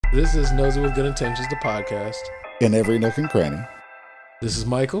This is Nosy with Good Intentions, the podcast. In every nook and cranny. This is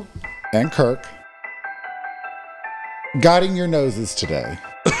Michael. And Kirk. Guiding your noses today.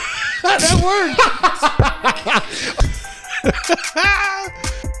 That worked!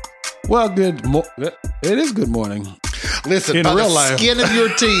 Well, it is good morning. Listen, in by real the life. Skin of your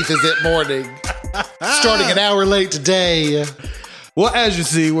teeth is it morning. Starting an hour late today. Well, as you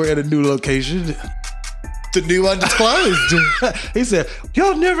see, we're at a new location. The new undisclosed. He said,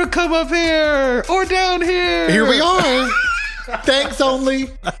 "You'll never come up here or down here." Here we are. Thanks only.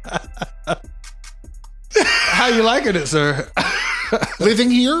 How you liking it, sir? Living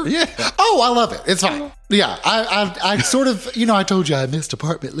here? Yeah. Oh, I love it. It's fine. Yeah, I sort of, I told you I missed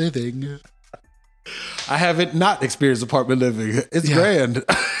apartment living. I haven't not experienced apartment living. It's grand.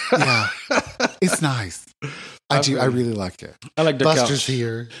 Yeah. It's nice. I really like it. I like the Buster's couch.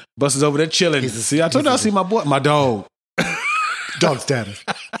 here. Buster's over there chilling. See, I told you I see my boy, my dog. Dog status.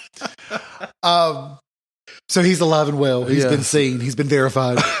 So he's alive and well. He's been seen. He's been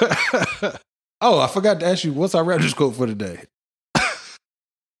verified. Oh, I forgot to ask you, what's our Raptors quote for today?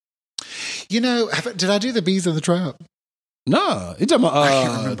 Did I do the bees in the trap? No. You talking I can't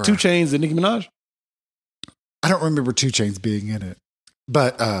about remember. 2 Chainz and Nicki Minaj? I don't remember 2 Chainz being in it.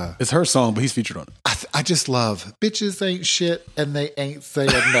 But It's her song, but he's featured on it. I just love bitches ain't shit and they ain't saying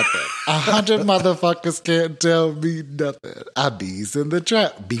nothing. 100 motherfuckers can't tell me nothing. I bees in the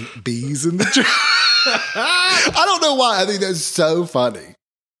trap. Bees in the trap. I don't know why. I think that's so funny.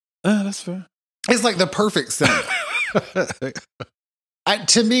 That's fair. It's like the perfect sentence.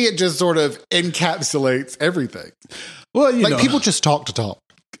 To me, it just sort of encapsulates everything. Well, you know. People just talk to talk.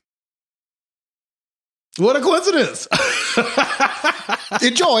 What a coincidence.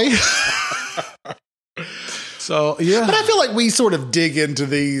 Enjoy. So, yeah. But I feel like we sort of dig into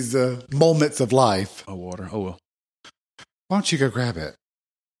these moments of life. Oh, water. Oh, well. Why don't you go grab it?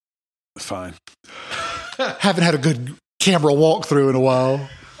 Fine. Haven't had a good camera walkthrough in a while.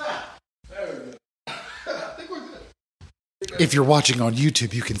 If you're watching on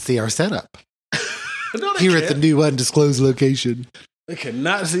YouTube, you can see our setup. No, Here at the new undisclosed location. They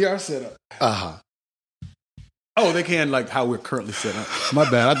cannot see our setup. Uh-huh. Oh, they can, like, how we're currently set up. My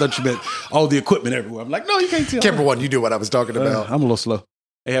bad. I thought you meant all the equipment everywhere. I'm like, no, you can't see. Camera one, you knew what I was talking about. I'm a little slow.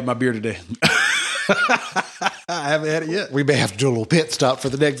 I had my beer today. I haven't had it yet. We may have to do a little pit stop for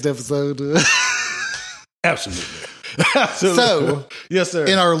the next episode. Absolutely. So, yes, sir.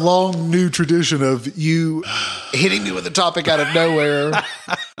 In our long new tradition of you hitting me with a topic out of nowhere,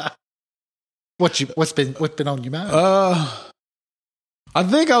 what's been on your mind? I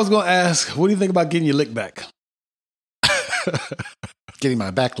think I was going to ask, what do you think about getting your lick back? Getting my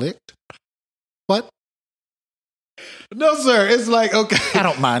back licked? What? No, sir. It's like, okay. I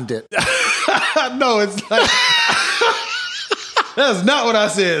don't mind it. No, it's like, that's not what I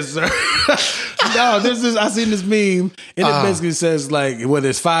said, sir. No, I seen this meme, and it basically says, like, whether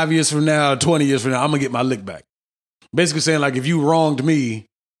it's 5 years from now, 20 years from now, I'm going to get my lick back. Basically saying, like, if you wronged me,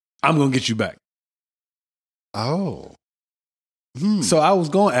 I'm going to get you back. Oh. So I was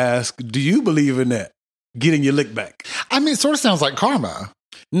going to ask, do you believe in that? Getting your lick back? I mean, it sort of sounds like karma.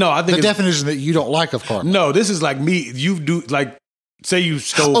 No, I think the definition that you don't like of karma. No, this is like me. You do, like, say you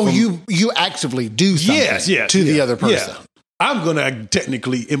stole from... you actively do something to the other person. Yeah. I'm going to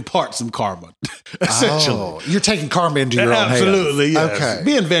technically impart some karma, essentially. Oh, you're taking karma into your own hands. Absolutely, yes. Okay.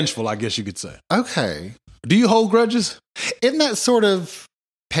 Being vengeful, I guess you could say. Okay. Do you hold grudges? Isn't that sort of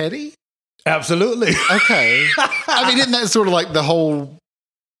petty? Absolutely. Okay. I mean, isn't that sort of like the whole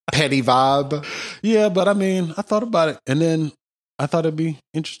petty vibe? Yeah, but I mean, I thought about it, and then I thought it'd be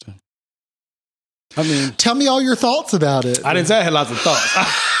interesting. I mean, tell me all your thoughts about it. I didn't say I had lots of thoughts.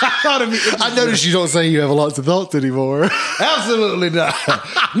 I thought it'd be interesting. I noticed you don't say you have lots of thoughts anymore. Absolutely not.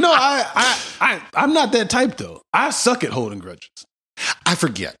 No, I'm not that type, though. I suck at holding grudges. I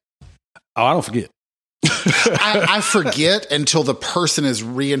forget. Oh, I don't forget. I forget until the person is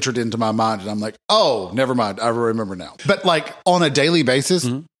re-entered into my mind, and I'm like, oh, never mind. I remember now. But like on a daily basis,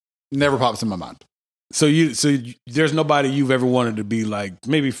 never pops in my mind. So there's nobody you've ever wanted to be like,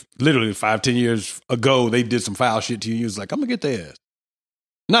 maybe literally 5-10 years ago, they did some foul shit to you. You was like, I'm gonna get their ass.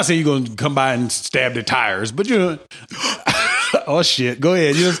 Not saying you're gonna come by and stab their tires, but you're oh shit, go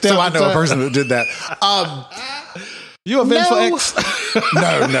ahead. So I know a person that did that. You a vengeful ex?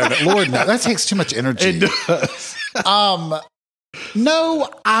 No, Lord, no. That takes too much energy. It does. No,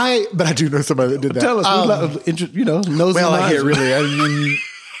 but I do know somebody that did that. Tell us, knows. Well, I can't really. I mean,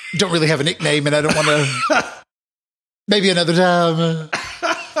 don't really have a nickname, and I don't want to. Maybe another time.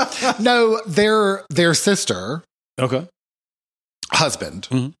 No, their sister,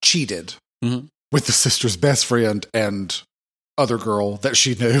 husband, cheated with the sister's best friend and other girl that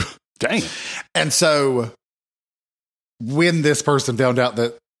she knew. Dang. And so when this person found out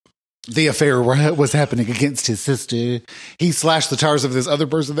that the affair was happening against his sister, he slashed the tires of this other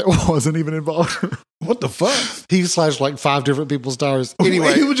person that wasn't even involved. What the fuck? He slashed like 5 different people's tires.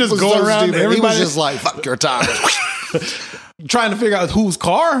 Anyway, he was just going around. Everybody he was just like, fuck your tires. Trying to figure out whose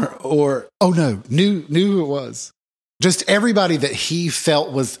car or... Oh, no. Knew who it was. Just everybody that he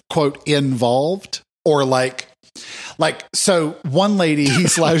felt was, quote, involved or so one lady, he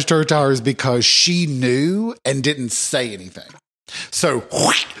slashed her tires because she knew and didn't say anything. So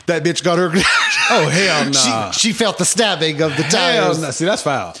that bitch got her. Oh, hell no. Nah. She felt the stabbing of the tires. Nah. See, that's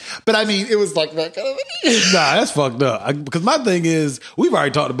foul. But I mean, it was like that kind of thing. Nah, that's fucked up. Because my thing is, we've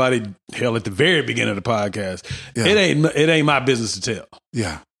already talked about it, hell, at the very beginning of the podcast. Yeah. It ain't my business to tell.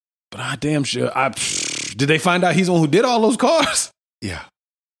 Yeah. But I damn sure. Did they find out he's the one who did all those cars? Yeah.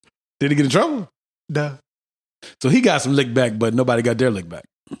 Did he get in trouble? No. So he got some lick back, but nobody got their lick back.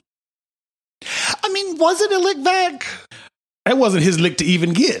 I mean, was it a lick back? It wasn't his lick to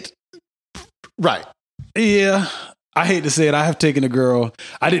even get. Right. Yeah. I hate to say it. I have taken a girl.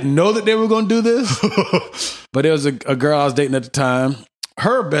 I didn't know that they were going to do this, but there was a girl I was dating at the time.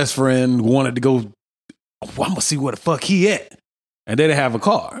 Her best friend wanted to go, I'm going to see where the fuck he at. And they didn't have a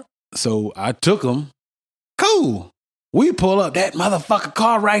car. So I took him. Cool. We pull up that motherfucker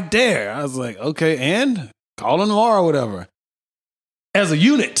car right there. I was like, okay, and call him tomorrow or whatever. As a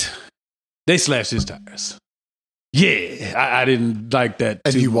unit, they slashed his tires. Yeah, I didn't like that.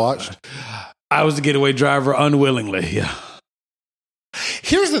 And you watched? I was the getaway driver unwillingly, yeah.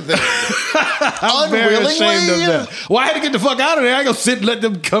 Here's the thing. I'm very ashamed of that. Well, I had to get the fuck out of there. I ain't gonna sit and let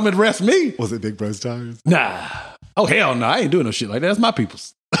them come and arrest me. Was it Big Bro's tires? Nah. Oh, hell no. I ain't doing no shit like that. That's my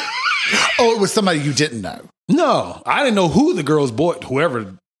people's. Oh, it was somebody you didn't know. No, I didn't know who the girl's boy,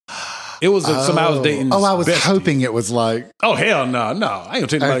 whoever. It was somebody I was dating. Oh, I was bestie. hoping it was like. Oh, hell no, no. I ain't gonna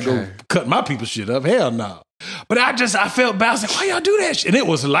take nobody to go cut my people's shit up. Hell no. But I felt bad. I was like, why y'all do that shit? And it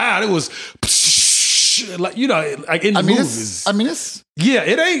was loud. It was like, you know, like in the movies. It's. Yeah,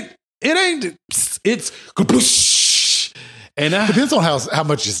 it ain't. It's. And depends on how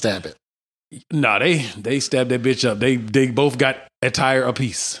much you stab it. No, they stabbed that bitch up. They both got a tire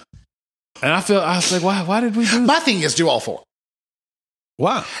apiece. And I was like, why did we do that? My thing is do all 4.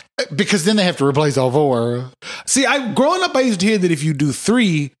 Why? Because then they have to replace all 4. See, growing up, I used to hear that if you do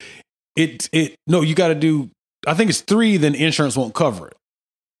 3, you got to do, I think it's 3, then insurance won't cover it.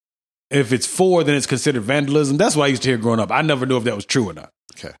 If it's 4, then it's considered vandalism. That's what I used to hear growing up. I never knew if that was true or not.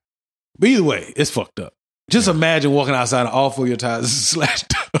 Okay. But either way, it's fucked up. Just imagine walking outside and all 4 of your tires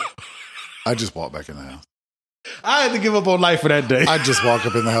slashed up. I just walked back in the house. I had to give up on life for that day. I just walk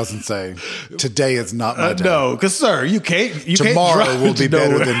up in the house and say, today is not my day. No, because, sir, you can't. Tomorrow will be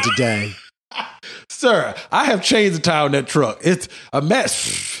better than today. Sir, I have changed the tire on that truck. It's a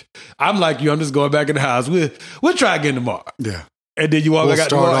mess. I'm like you. I'm just going back in the house. We'll try again tomorrow. Yeah. And then you walk back out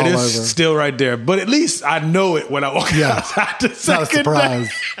tomorrow, and it's still right there. But at least I know it when I walk outside. It's not a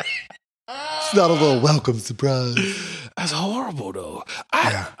surprise. It's not a little welcome surprise. That's horrible, though.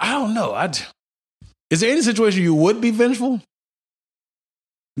 I don't know. Is there any situation you would be vengeful?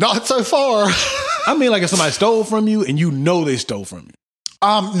 Not so far. I mean, like if somebody stole from you and you know they stole from you.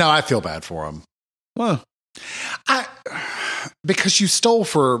 No, I feel bad for them. Well, because you stole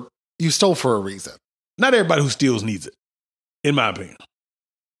for a reason. Not everybody who steals needs it, in my opinion.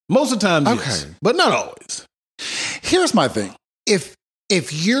 Most of the time, yes, but not always. Here's my thing: if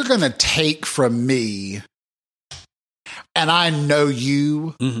you're gonna take from me, and I know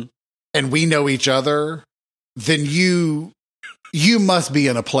you. Mm-hmm. And we know each other, then you must be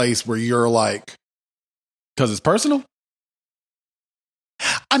in a place where you're like... Because it's personal?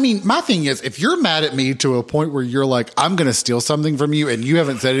 I mean, my thing is, if you're mad at me to a point where you're like, I'm going to steal something from you and you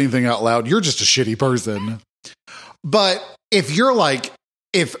haven't said anything out loud, you're just a shitty person. But if you're like,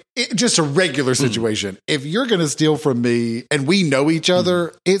 just a regular situation, if you're going to steal from me and we know each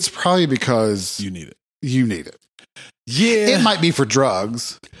other, it's probably because... You need it. You need it. Yeah. It might be for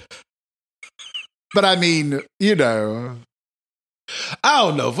drugs. But I mean, you know. I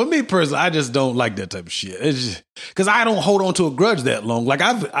don't know. For me personally, I just don't like that type of shit. It's just because I don't hold on to a grudge that long. Like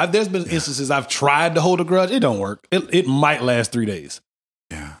there's been instances I've tried to hold a grudge. It don't work. It might last 3 days.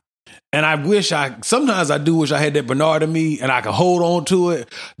 Yeah. And sometimes I do wish I had that Bernard in me and I could hold on to it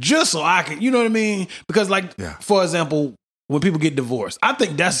just so I could, you know what I mean? Because for example, when people get divorced, I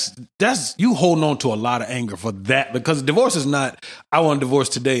think that's you holding on to a lot of anger for that, because divorce is not, I want a divorce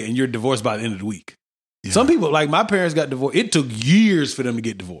today and you're divorced by the end of the week. Yeah. Some people, like my parents got divorced. It took years for them to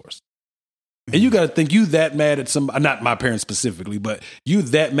get divorced. Mm-hmm. And you got to think you that mad at somebody, not my parents specifically, but you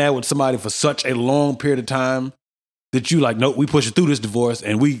that mad with somebody for such a long period of time. that you like, nope, we pushing through this divorce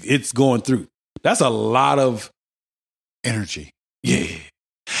and it's going through. That's a lot of energy. Yeah.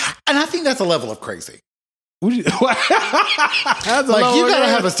 And I think that's a level of crazy. Like you gotta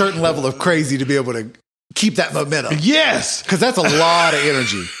have a certain level of crazy to be able to keep that momentum. Yes. Because that's a lot of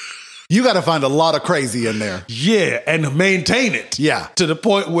energy. You got to find a lot of crazy in there. Yeah. And maintain it. Yeah. To the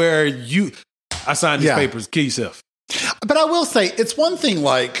point where I signed these papers, kill yourself. But I will say, it's one thing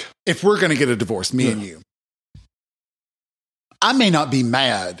like, if we're going to get a divorce, me and you, I may not be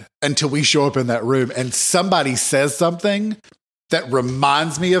mad until we show up in that room and somebody says something that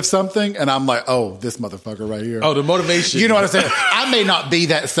reminds me of something, and I'm like, oh, this motherfucker right here. Oh, the motivation. You know what I'm saying? I may not be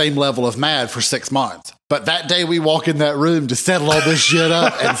that same level of mad for 6 months, but that day we walk in that room to settle all this shit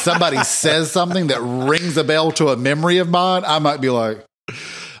up and somebody says something that rings a bell to a memory of mine, I might be like,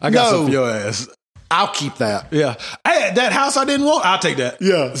 I got some for your ass. I'll keep that. Yeah. Hey, that house I didn't want, I'll take that.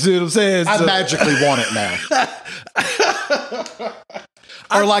 Yeah. See what I'm saying? I magically want it now.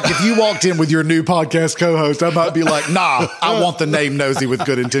 Or like if you walked in with your new podcast co-host, I might be like, nah, I want the name Nosy with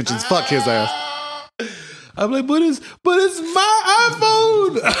good intentions. Fuck his ass. I'm like, but it's my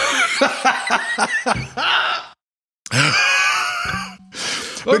iPhone.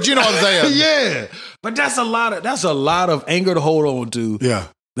 But you know what I'm saying? Yeah. But that's a lot of anger to hold on to. Yeah.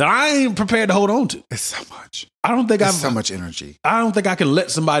 That I ain't prepared to hold on to. It's so much. I don't think It's so much energy. I don't think I can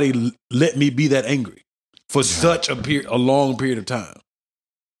let somebody let me be that angry for such a long period of time.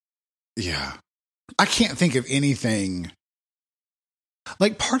 Yeah. I can't think of anything.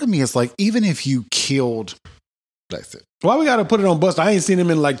 Like, part of me is like, even if you killed, that's it. Why we got to put it on Buster? I ain't seen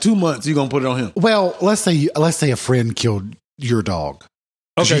him in like 2 months. You going to put it on him? Well, let's say a friend killed your dog.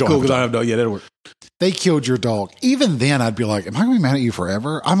 Okay, cool, because I don't have a dog. Yeah, that'll work. They killed your dog. Even then, I'd be like, am I going to be mad at you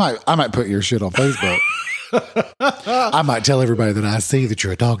forever? I might put your shit on Facebook. I might tell everybody that I see that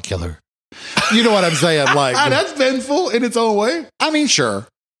you're a dog killer. You know what I'm saying? Like, that's vengeful in its own way. I mean, sure.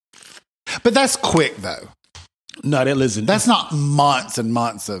 But that's quick, though. No, listen. That's not months and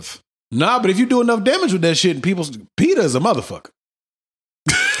months of. Nah, but if you do enough damage with that shit, and PETA is a motherfucker.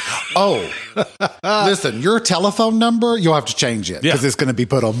 Oh, listen, your telephone number, you'll have to change it because it's going to be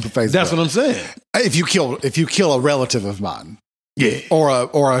put on Facebook. That's what I'm saying. If you kill a relative of mine, yeah, or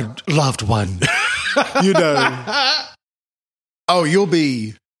a loved one, you know, you'll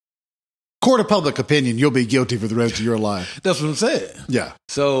be court of public opinion. You'll be guilty for the rest of your life. That's what I'm saying. Yeah.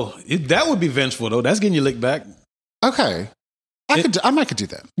 So that would be vengeful, though. That's getting your lick back. Okay. I might could do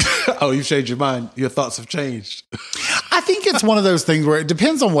that. Oh, you've changed your mind. Your thoughts have changed. I think it's one of those things where it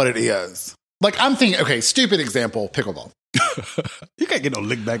depends on what it is. Like, I'm thinking, okay, stupid example, pickleball. You can't get no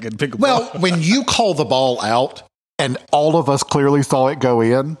lick back in pickleball. Well, when you call the ball out and all of us clearly saw it go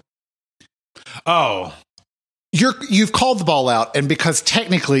in. Oh. You've called the ball out, and because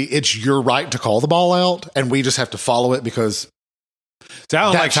technically it's your right to call the ball out, and we just have to follow it because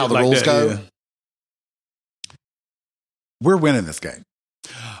that's how the rules go. Yeah. We're winning this game.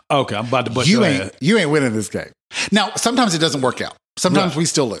 Okay, I'm about to bust your ass. You ain't winning this game. Now, sometimes it doesn't work out. Sometimes we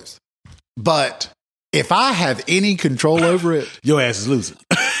still lose. But if I have any control over it, your ass is losing.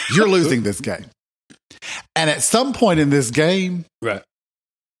 You're losing this game. And at some point in this game, right,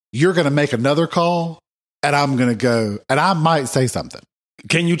 you're going to make another call, and I'm going to go, and I might say something.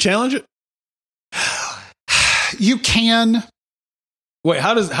 Can you challenge it? You can. Wait,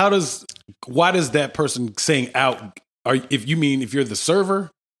 why does that person saying out? If you're the server,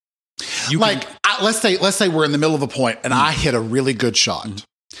 let's say we're in the middle of a point and I hit a really good shot. Mm-hmm.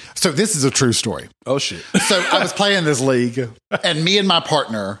 So this is a true story. Oh shit. So I was playing this league and me and my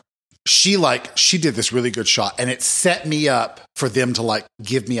partner, she did this really good shot and it set me up for them to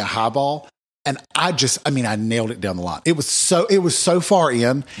give me a high ball. And I nailed it down the line. It was so far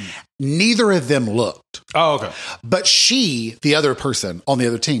in. Neither of them looked. Oh, okay. But the other person on the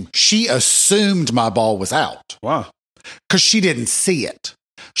other team, she assumed my ball was out. Wow. Because she didn't see it.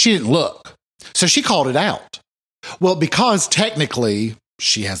 She didn't look. So she called it out. Well, because technically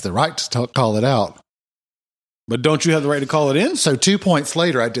she has the right to call it out. But don't you have the right to call it in? So 2 points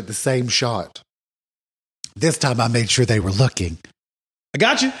later, I did the same shot. This time I made sure they were looking. I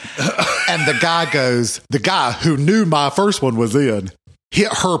got you. And the guy who knew my first one was in,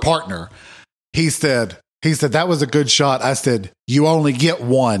 hit her partner. He said, that was a good shot. I said, you only get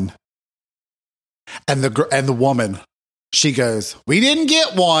one. And the woman, she goes, we didn't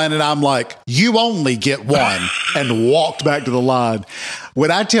get one. And I'm like, you only get one. And walked back to the line. When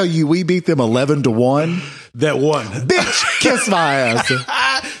I tell you we beat them 11-1. That one. Bitch, kiss my ass.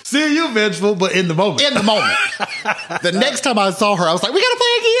 See, you vengeful, but in the moment. In the moment. The next time I saw her, I was like, we got to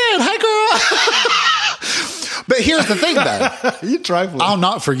play again. Hey, girl. But here's the thing, though. You trifling. I'll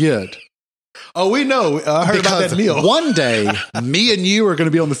not forget. Oh, we know. I heard about that meal. One day, me and you are going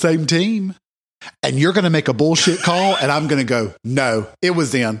to be on the same team, and you're going to make a bullshit call, and I'm going to go, no, it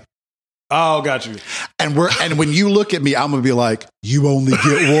was in. Oh, got you. And when you look at me, I'm going to be like, you only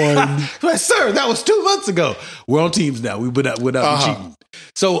get one. Like, sir, that was 2 months ago. We're on teams now. We're not cheating.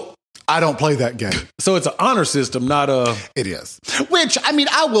 So I don't play that game. So it's an honor system, not a. It is. Which, I mean,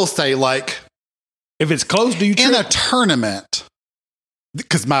 I will say, like, if it's close, do you in a tournament?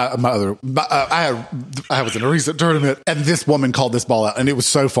 Because I was in a recent tournament, and this woman called this ball out, and it was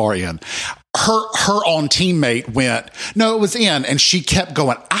so far in. Her own teammate went, no, it was in, and she kept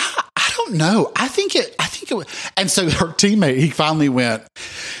going, I don't know. I think it was. And so her teammate, he finally went,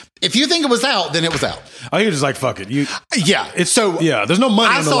 if you think it was out, then it was out. Oh, you're just like, fuck it. There's no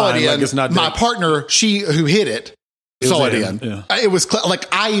money on the line. It in. Like it's not my partner, she who hit it, saw it in. Yeah. It was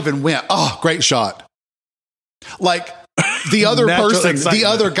like, I even went, oh, great shot. Like the other person, the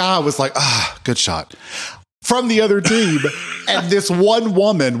other guy was like, good shot. From the other team. And this one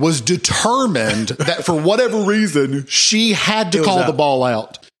woman was determined that for whatever reason, she had to call the ball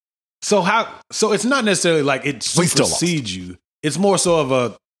out. So it's not necessarily like it supersedes you. It's more so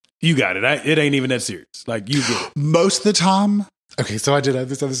of you got it. It ain't even that serious. Like you get it. Most of the time. Okay, so I did have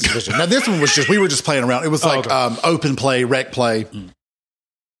this other situation. Now this one was we were just playing around. It was like open play, rec play. And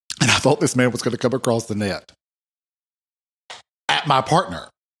I thought this man was going to come across the net at my partner.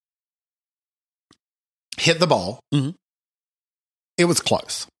 Hit the ball. Mm-hmm. It was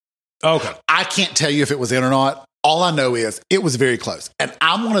close. Okay. I can't tell you if it was in or not. All I know is it was very close. And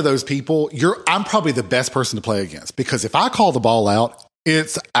I'm one of those people, I'm probably the best person to play against because if I call the ball out,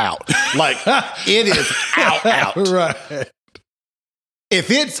 it's out. Like it is out. Right. If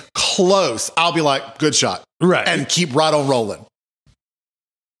it's close, I'll be like, good shot. Right. And keep right on rolling.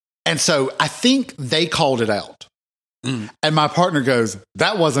 And so I think they called it out. Mm. And my partner goes,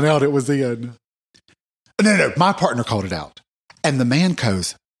 that wasn't out, it was in. No, my partner called it out. And the man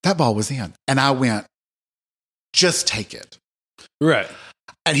goes, that ball was in. And I went, just take it. Right.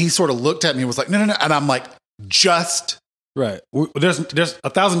 And he sort of looked at me and was like, no. And I'm like, just. Right. There's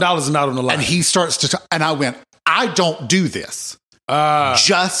 $1,000 not on the line. And he starts to, and I went, I don't do this.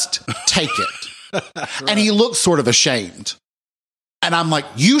 Just take it. Right. And he looked sort of ashamed. And I'm like,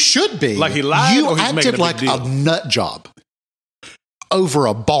 you should be. Like he lied you or he's acted making a like big deal? A nut job over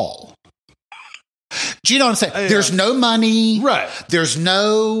a ball. Do you know what I'm saying? Yeah. There's no money. Right.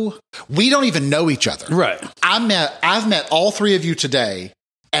 We don't even know each other. Right. I've met all three of you today,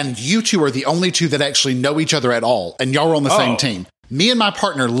 and you two are the only two that actually know each other at all, and y'all are on the same team. Me and my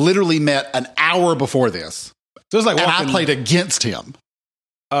partner literally met an hour before this. So it's like and I played against him.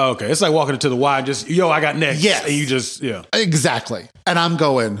 Oh, okay. It's like walking into the Y, just, I got next. Yes. And you just, Exactly. And I'm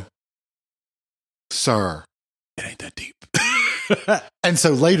going, sir. It ain't that deep. And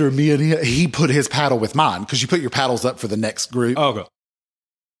so later, me and he put his paddle with mine because you put your paddles up for the next group. Oh, okay.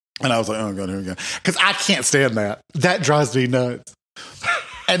 And I was like, oh, God, here we go. Because I can't stand that. That drives me nuts.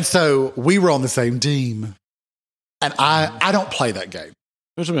 And so we were on the same team. And I don't play that game.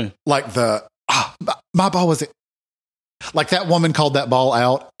 What you mean? Like my ball was it. Like that woman called that ball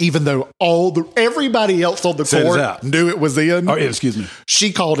out, even though everybody else on the court knew it was in. Oh, yeah, excuse me.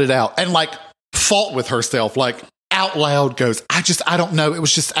 She called it out and like fought with herself, like out loud goes, I don't know. It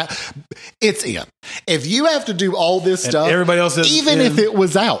was just, it's in. If you have to do all this stuff, everybody else says even if it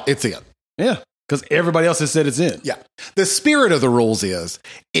was out, it's in. Yeah. Because everybody else has said it's in. Yeah. The spirit of the rules is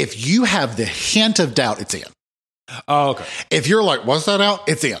if you have the hint of doubt, it's in. Oh, okay. If you're like, was that out?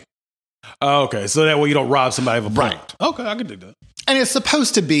 It's in. Oh, okay. So that way you don't rob somebody of a point. Right. Okay, I can do that. And it's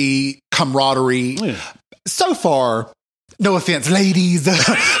supposed to be camaraderie. Yeah. So far, no offense, ladies,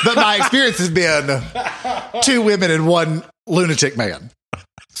 but my experience has been 2 women and 1 lunatic man.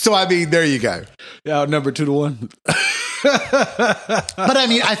 So, I mean, there you go. Yeah, outnumbered 2-1. But I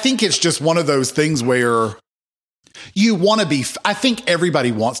mean, I think it's just one of those things where you want to be, I think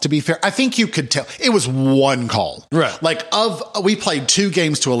everybody wants to be fair. I think you could tell it was 1 call. Right. Like we played 2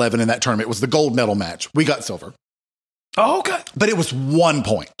 games to 11 in that tournament. It was the gold medal match. We got silver. Oh, okay. But it was 1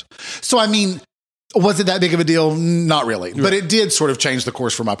 point. So, I mean, was it that big of a deal? Not really. Right. But it did sort of change the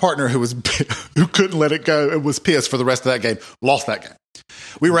course for my partner who couldn't let it go and was pissed for the rest of that game. Lost that game.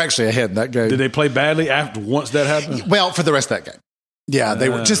 We were actually ahead in that game. Did they play badly once that happened? Well, for the rest of that game. Yeah, they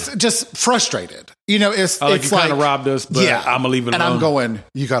were just frustrated. You know, it's like you kind of robbed us, but I'm going to leave it alone. And I'm going,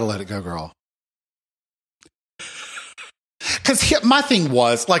 you got to let it go, girl. Because my thing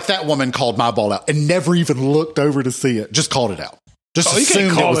was, like that woman called my ball out and never even looked over to see it. Just called it out. Just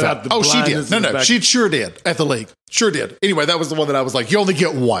assumed it was out. Oh, she did. No, she sure did at the league. Sure did. Anyway, that was the one that I was like, you only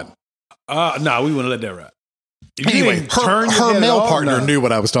get 1. No, we wouldn't let that ride. Anyway, her male partner knew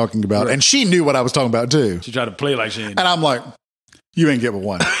what I was talking about, and she knew what I was talking about too. She tried to play like she ain't. And I'm like, you ain't get but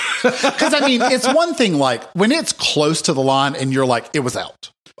one. Because, I mean, it's one thing, like, when it's close to the line and you're like, it was out.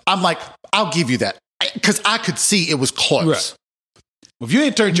 I'm like, I'll give you that. Because I could see it was close. Right. Well, if you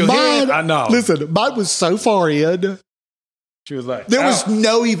ain't turned your head, I know. Listen, mine was so far in. She was like, there was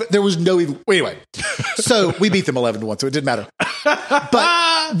no even. Anyway, so we beat them 11-1, so it didn't matter.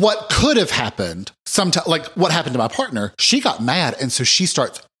 But what could have happened, like what happened to my partner, she got mad, and so she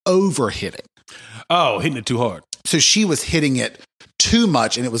starts overhitting. Oh, hitting it too hard. So she was hitting it too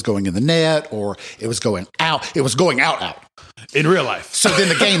much, and it was going in the net, or it was going out. It was going out. In real life. So then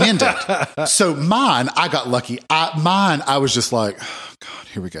the game ended. So mine, I got lucky. I was just like, oh, God,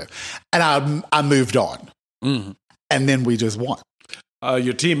 here we go. And I moved on. Mm-hmm. And then we just won.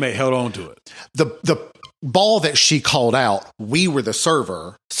 Your teammate held on to it. The ball that she called out, we were the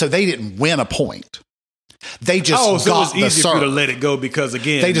server, so they didn't win a point. They just got the serve. So it was easy for you to let it go because,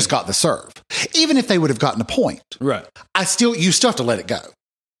 again, they just got the serve. Even if they would have gotten a point, right? You still have to let it go.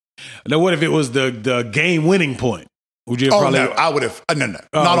 Now, what if it was the game-winning point? Would you have probably? No, I would have. No.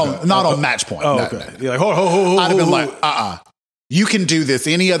 Not on match point. Oh, no, okay. No. You're like, ho. I'd have been like, You can do this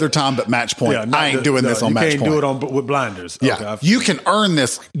any other time but match point. Yeah, I ain't doing this on match point. You can't do it with blinders. Yeah, okay, you can earn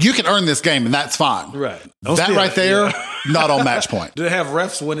this. You can earn this game, and that's fine. Right. That right there, not on match point. Do they have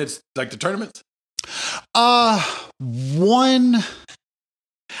refs when it's like the tournaments? One.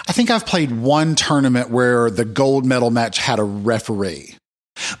 I think I've played one tournament where the gold medal match had a referee,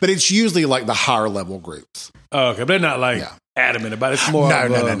 but it's usually like the higher level groups. Oh, okay, but they're not like adamant about it. It's more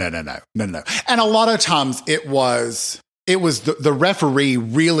no. And a lot of times it was the referee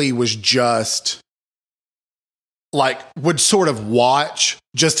really was just like would sort of watch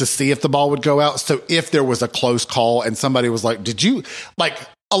just to see if the ball would go out. So if there was a close call and somebody was like, did you like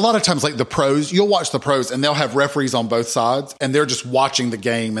a lot of times like the pros, you'll watch the pros and they'll have referees on both sides and they're just watching the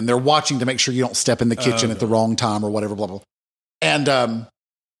game and they're watching to make sure you don't step in the kitchen at the wrong time or whatever, blah, blah. And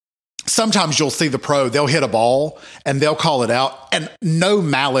sometimes you'll see the pro, they'll hit a ball and they'll call it out and no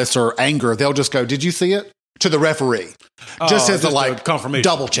malice or anger. They'll just go, did you see it? To the referee. Just as a confirmation.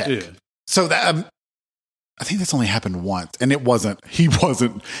 Double check. Yeah. So that I think that's only happened once, and it wasn't. He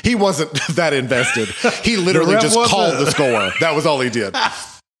wasn't that invested. He literally just called the score. That was all he did.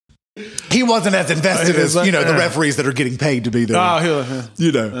 He wasn't as invested as the referees that are getting paid to be there.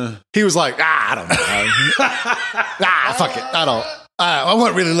 He was like, I don't know. Fuck it. I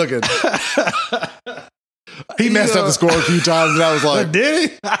wasn't really looking. He messed up the score a few times, and I was like, did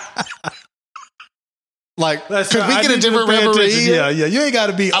he? Like, could we get a different referee? Yeah. You ain't got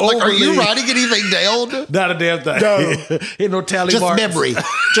to be. I'm like, are you writing anything down? Not a damn thing. No, ain't no tally just marks. memory.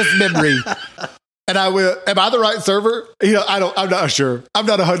 Just memory. And I will. Am I the right server? I'm not sure. I'm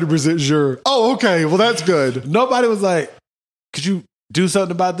not 100% sure. Oh, okay. Well, that's good. Nobody was like, could you do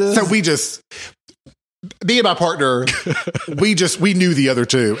something about this? So me and my partner, we knew the other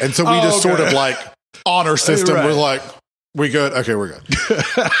two, and so we sort of like honor system. Right. We're like, we good? Okay, we're good.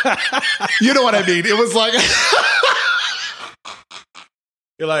 You know what I mean? It was like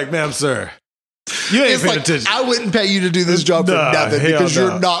you're like, ma'am, sir, you ain't paying attention. I wouldn't pay you to do this job for nothing because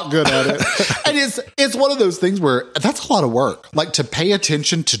you're not good at it. And it's one of those things where that's a lot of work. Like to pay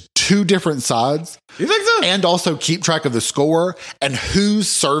attention to two different sides. You think so? And also keep track of the score and who's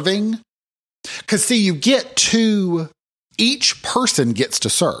serving. Because see, you get each person gets to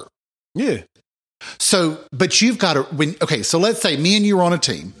serve. Yeah. So, but you've got to, so let's say me and you are on a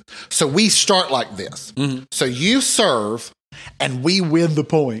team. So we start like this. Mm-hmm. So you serve and we win the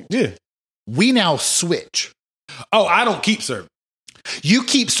point. Yeah. We now switch. Oh, I don't keep serving. You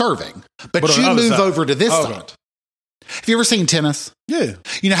keep serving, but you move over to this side. Have you ever seen tennis? Yeah.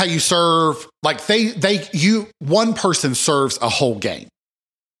 You know how you serve, like one person serves a whole game.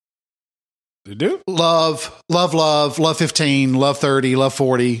 They do? Love 15, love 30, love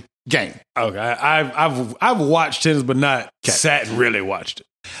 40. Game. Okay, I've watched tennis, but not sat and really watched it.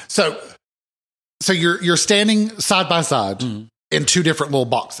 So you're standing side by side in two different little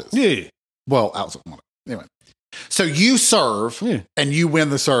boxes. Yeah. Well, outside one. Anyway, so you serve and you win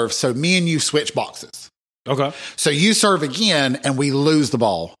the serve. So me and you switch boxes. Okay. So you serve again and we lose the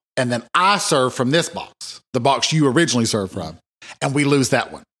ball, and then I serve from this box, the box you originally served from, and we lose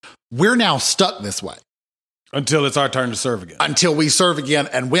that one. We're now stuck this way. Until it's our turn to serve again. Until we serve again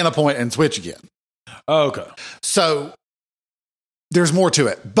and win a point and switch again. Oh, okay. So there's more to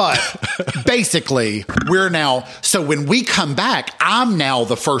it. But basically, so when we come back, I'm now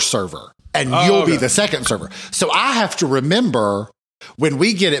the first server and you'll be the second server. So I have to remember when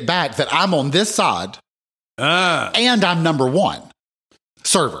we get it back that I'm on this side and I'm number one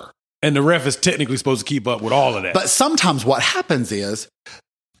server. And the ref is technically supposed to keep up with all of that. But sometimes what happens is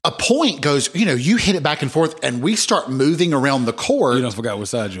a point goes, you hit it back and forth and we start moving around the court. You don't forgot what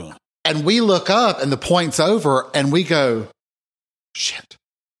side you're on. And we look up and the point's over and we go, shit,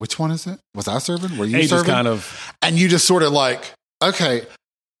 which one is it? Was I serving? Were you serving? Kind of. And you just sort of like, okay.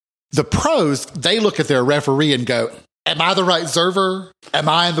 The pros, they look at their referee and go, am I the right server? Am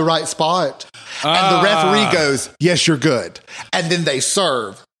I in the right spot? And the referee goes, yes, you're good. And then they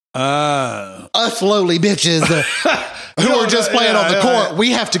serve. Us lowly bitches who are just playing on the court,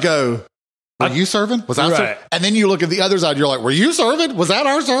 we have to go, were you serving? Was I serving? And then you look at the other side, you're like, were you serving? Was that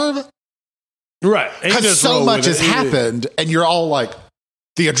our serve? Right. Because so much has happened and you're all like,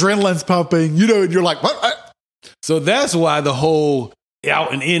 the adrenaline's pumping, and you're like, what? So that's why the whole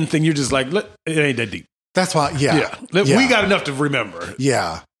out and in thing, you're just like, it ain't that deep. That's why, yeah. We got enough to remember.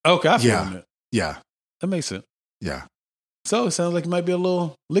 Yeah. Okay, I feel that. Yeah. That makes sense. Yeah. So it sounds like you might be a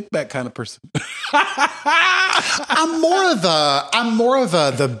little lick back kind of person. I'm more of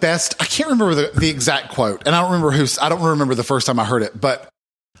a the best. I can't remember the exact quote, and I don't remember the first time I heard it, but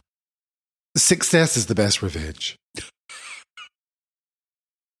success is the best revenge.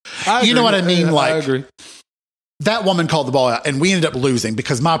 You know what I mean? Like, I agree. That woman called the ball out, and we ended up losing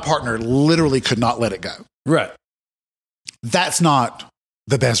because my partner literally could not let it go. Right. That's not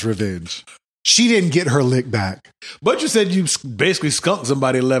the best revenge. She didn't get her lick back. But you said you basically skunked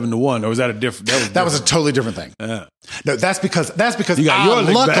somebody 11-1, or was that a different? That was a totally different thing. Yeah. No, that's because you got your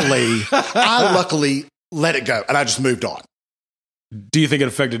lick back. I luckily let it go, and I just moved on. Do you think it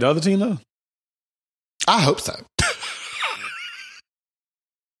affected the other team though? I hope so.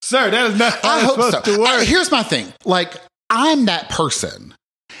 Sir, that is not how it's supposed to work. Here's my thing. Like, I'm that person.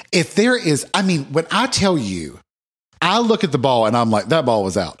 If there is, when I tell you, I look at the ball and I'm like, that ball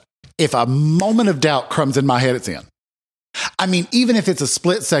was out. If a moment of doubt comes in my head, it's in. Even if it's a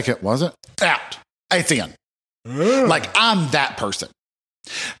split second, was it? Out. It's in. Like, I'm that person.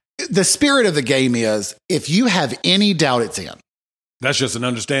 The spirit of the game is, if you have any doubt, it's in. That's just an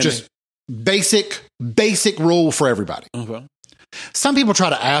understanding. Just basic rule for everybody. Okay. Some people try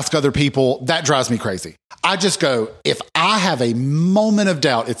to ask other people. That drives me crazy. I just go, if I have a moment of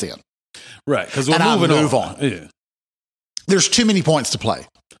doubt, it's in. Right, because we're moving on. Yeah. There's too many points to play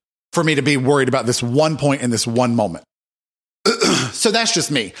for me to be worried about this one point in this one moment. So that's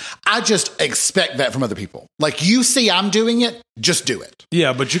just me. I just expect that from other people. Like, you see I'm doing it, just do it.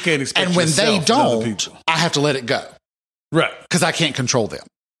 Yeah, but you can't expect And when they don't, other people. I have to let it go. Right. Because I can't control them.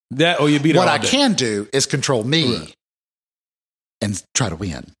 That or you beat What I can do is control me. Right. And try to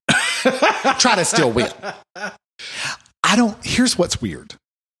win. Try to still win. Here's what's weird.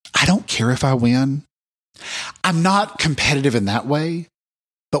 I don't care if I win. I'm not competitive in that way.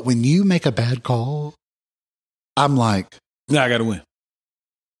 But when you make a bad call, I'm like, I got to win.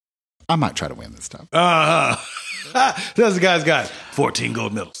 I might try to win this time. That's the guy's got 14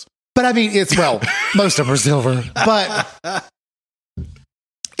 gold medals. But most of them are silver. But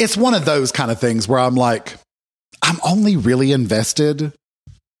it's one of those kind of things where I'm like, I'm only really invested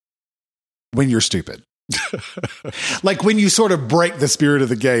when you're stupid. Like, when you sort of break the spirit of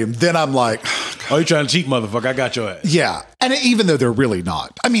the game, then I'm like, oh, you're trying to cheat, motherfucker. I got your ass. Yeah. And even though they're really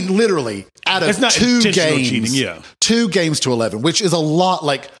not. Literally, out of 2 games, cheating, yeah. 2 games to 11, which is a lot.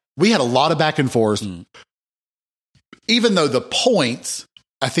 Like, we had a lot of back and forth. Even though the points,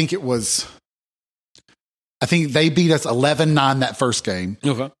 I think they beat us 11-9 that first game.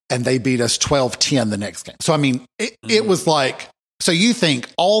 Okay. And they beat us 12-10 the next game. So, it was like, so you think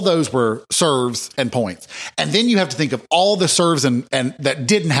all those were serves and points. And then you have to think of all the serves and that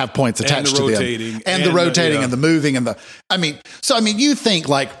didn't have points attached to them. And the rotating and the moving and you think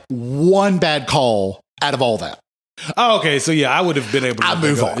like one bad call out of all that. Oh, okay. So yeah, I would have been able to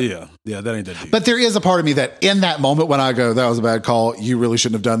move on. Yeah, that ain't that deep. But there is a part of me that in that moment when I go, that was a bad call, you really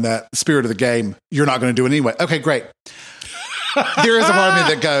shouldn't have done that. Spirit of the game, you're not going to do it anyway. Okay, great. There is a part of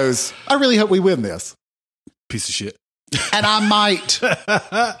me that goes, I really hope we win this. Piece of shit. And I might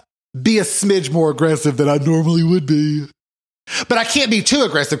be a smidge more aggressive than I normally would be. But I can't be too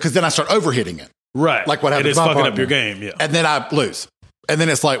aggressive because then I start overhitting it. Right. Like what happened to my partner. It's fucking up your game, yeah. And then I lose. And then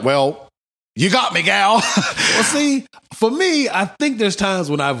it's like, well, you got me, gal. Well, see, for me, I think there's times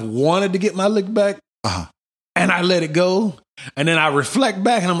when I've wanted to get my lick back and I let it go. And then I reflect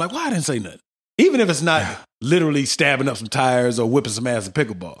back and I'm like, well, I didn't say nothing. Even if it's not literally stabbing up some tires or whipping some ass in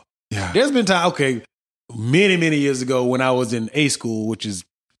pickleball. Yeah. There's been time, many, many years ago when I was in A school, which is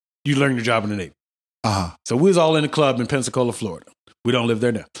you learn your job in the Navy. So we was all in a club in Pensacola, Florida. We don't live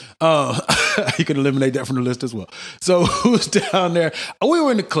there now. You can eliminate that from the list as well. So who was down there? We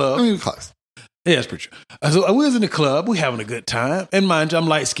were in the club. I mean, close. Yeah, it's pretty true. So we was in the club, we having a good time. And mind you, I'm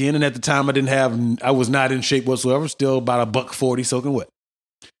light skinned, and at the time I was not in shape whatsoever, still about $140 soaking wet.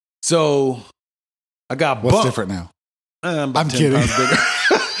 So I got bumped. What's different now? I'm kidding.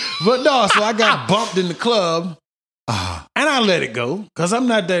 But no, so I got bumped in the club, and I let it go because I'm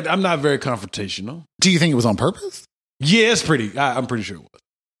not very confrontational. Do you think it was on purpose? Yeah, I'm pretty sure it was.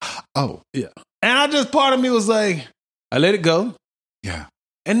 Oh. Yeah. And part of me was like, I let it go. Yeah.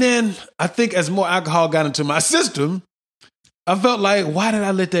 And then I think as more alcohol got into my system, I felt like, why did I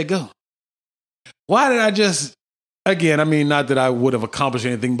let that go? Why did I just, again, I mean, not that I would have accomplished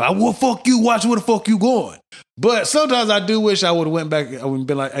anything, but well, fuck you, watch where the fuck you going. But sometimes I do wish I would have went back, I would have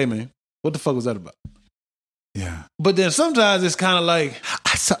been like, hey man, what the fuck was that about? Yeah. But then sometimes it's kind of like.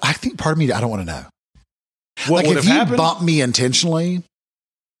 I think part of me, I don't want to know. What would have happened? If you bump me intentionally,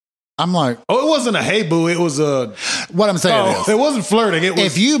 I'm like, oh, it wasn't a hey boo. It was a. What I'm saying is, it wasn't flirting. It was,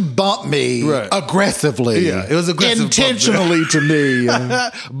 if you bump me aggressively, yeah, it was aggressive, intentionally to me,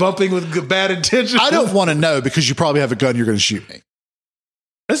 bumping with bad intentions. I don't want to know because you probably have a gun. You're going to shoot me.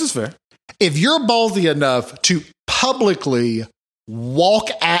 This is fair. If you're ballsy enough to publicly walk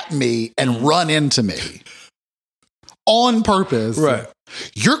at me and run into me on purpose, right?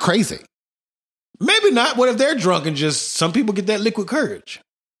 You're crazy. Maybe not. What if they're drunk and just some people get that liquid courage?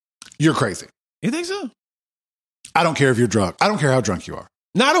 You're crazy. You think so? I don't care if you're drunk. I don't care how drunk you are.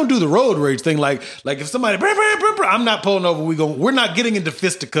 No, I don't do the road rage thing. Like if somebody, I'm not pulling over. We're not getting into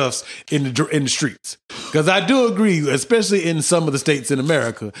fisticuffs in the streets. Because I do agree, especially in some of the states in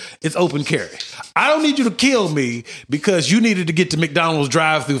America, it's open carry. I don't need you to kill me because you needed to get to McDonald's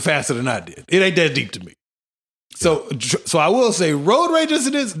drive-through faster than I did. It ain't that deep to me. So I will say, road rage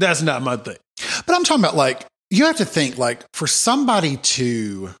incidents, that's not my thing. But I'm talking about like you have to think like for somebody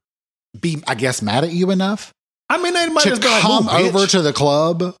to be, I guess, mad at you enough. I mean, they might to just like, come over to the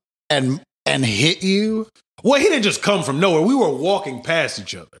club and hit you. Well, he didn't just come from nowhere. We were walking past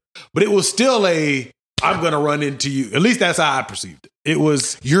each other, but it was still I'm going to run into you. At least that's how I perceived it. It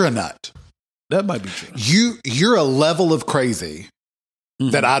was, you're a nut. That might be true. You're a level of crazy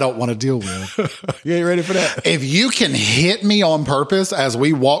that I don't want to deal with. You ain't ready for that. If you can hit me on purpose as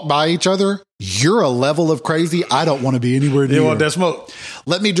we walk by each other, you're a level of crazy I don't want to be anywhere near. You want that smoke?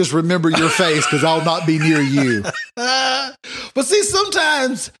 Let me just remember your face because I'll not be near you. But see,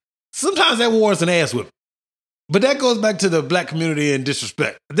 sometimes that warrants an ass whip. But that goes back to the black community and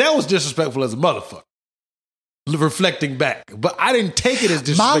disrespect. That was disrespectful as a motherfucker. Reflecting back. But I didn't take it as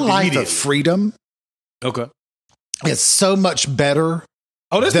disrespect. My life of freedom is so much better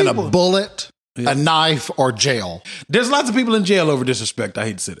than a bullet, a knife, or jail. There's lots of people in jail over disrespect. I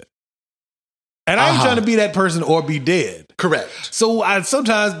hate to say that. And I ain't trying to be that person or be dead. Correct. So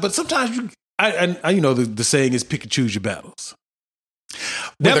sometimes the saying is pick and choose your battles.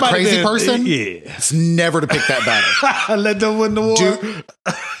 With a crazy person? Yeah. It's never to pick that battle. Let them win the war.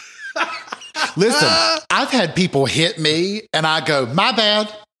 Listen, I've had people hit me and I go, my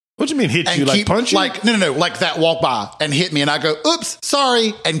bad. What do you mean hit you? Like punch you? Like, no. Like that walk by and hit me and I go, oops,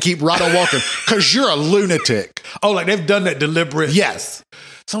 sorry. And keep right on walking because you're a lunatic. Oh, like they've done that deliberate? Yes.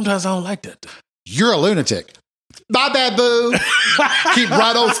 Sometimes I don't like that. You're a lunatic. My bad, boo. Keep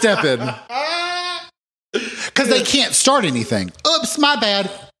right on stepping. Because they can't start anything. Oops, my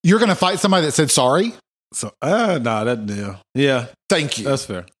bad. You're going to fight somebody that said sorry? So, yeah. Thank you. That's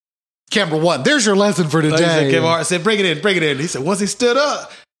fair. Camera one, there's your lesson for today. Kevin Hart said, bring it in. He said, once he stood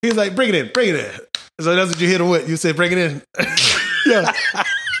up, he was like, bring it in. So that's what you hit him with. You said, bring it in. Yeah.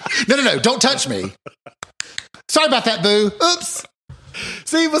 No. Don't touch me. Sorry about that, boo. Oops.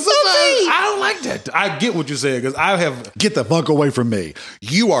 See, but sometimes I don't like that. I get what you're saying because I have. Get the fuck away from me.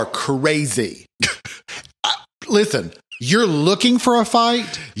 You are crazy. Listen, you're looking for a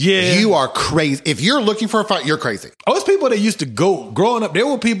fight. Yeah. You are crazy. If you're looking for a fight, you're crazy. Oh, it's people that used to go growing up. There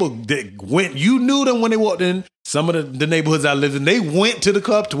were people that went, you knew them when they walked in some of the neighborhoods I lived in. They went to the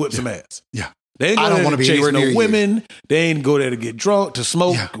club to whip some ass. Yeah. They ain't go there to chase no women. They ain't go there to get drunk, to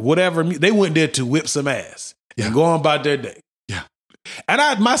smoke, whatever. They went there to whip some ass and go on about their day. Yeah.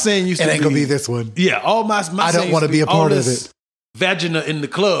 And my saying used to be. It ain't going to be this one. Yeah. All my I don't want to be a part of it. Vagina in the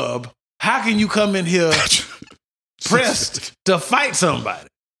club. How can you come in here pressed to fight somebody?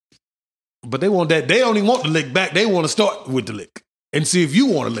 But they want that. They only want to lick back. They want to start with the lick and see if you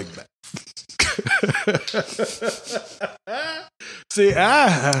want to lick back. See,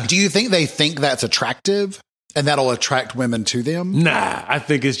 do you think they think that's attractive and that'll attract women to them? Nah, I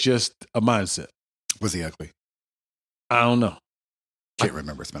think it's just a mindset. Was he ugly? I don't know. Can't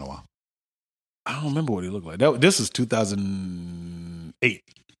remember. It's been a while. I don't remember what he looked like. This is 2008.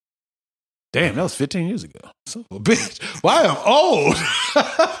 Damn, that was 15 years ago. So a bitch. Why I'm old.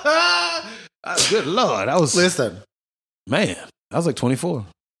 Good Lord. Listen. Man, I was like 24.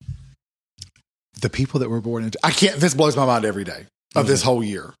 The people that were born into... This blows my mind every day of this whole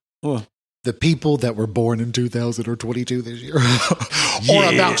year. Well, the people that were born in 2000 or 22 this year.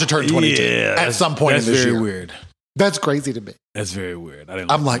 Or about to turn 22 at some point in this year. That's very weird. That's crazy to me. That's very weird.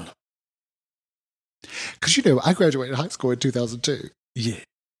 I'm like... Because, I graduated high school in 2002. Yeah.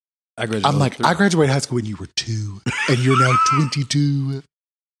 I graduated. I'm like, I graduated high school when you were 2, and you're now 22.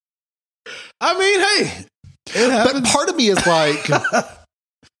 I mean, hey, it happens. But part of me is like,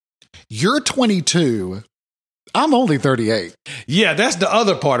 you're 22. I'm only 38. Yeah, that's the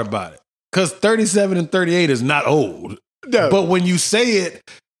other part about it. Because 37 and 38 is not old. No. But when you say it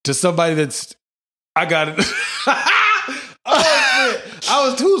to somebody that's, I got it.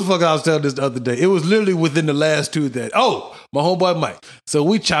 Oh, shit. Who the fuck I was telling this the other day? It was literally within the last 2 that, my homeboy Mike. So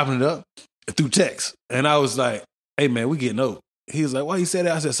we chopping it up through text. And I was like, hey man, we getting old. He was like, why you say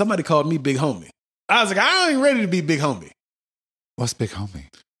that? I said, somebody called me Big Homie. I was like, I ain't ready to be Big Homie. What's Big Homie?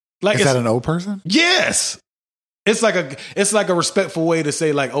 Like, is that an old person? Yes. It's like a respectful way to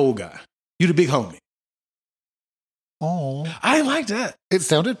say like old guy. You the big homie. Oh, I didn't like that. It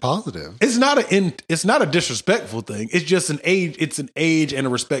sounded positive. It's not a disrespectful thing. It's just an age. It's an age and a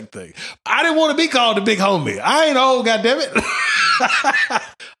respect thing. I didn't want to be called the big homie. I ain't old, goddammit.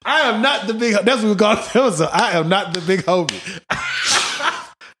 I am not the big. That's what we call it. So I am not the big homie.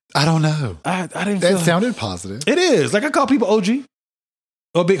 I don't know. I didn't. That sounded positive. It is like I call people OG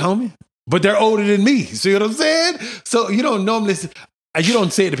or big homie, but they're older than me. See what I'm saying? So you don't normally. You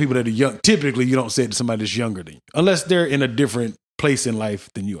don't say it to people that are young. Typically, you don't say it to somebody that's younger than you, unless they're in a different place in life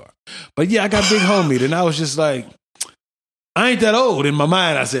than you are. But yeah, I got big homie, and I was just like, I ain't that old. In my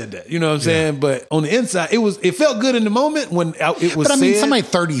mind, I said that. You know what I'm saying? But on the inside, it felt good in the moment when it was. But I mean, said. somebody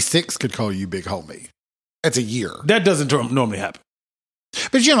 36 could call you big homie. That's a year. That doesn't normally happen.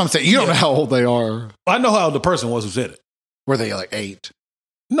 But you know what I'm saying? You don't know how old they are. I know how old the person was who said it. Were they like 8?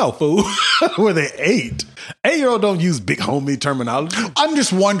 No, fool. Were they 8? 8-year-old don't use big homie terminology. I'm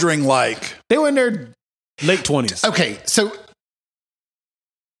just wondering, like... They were in their late 20s. Okay, so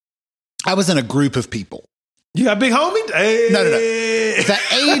I was in a group of people. You got big homie? Hey. No. The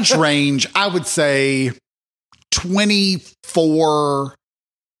age range, I would say 24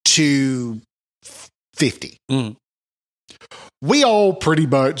 to 50. Mm. We all pretty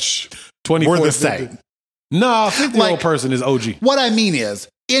much were the same. No, 50-year-old person is OG. What I mean is,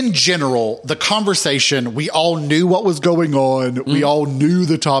 in general, the conversation, we all knew what was going on. Mm. We all knew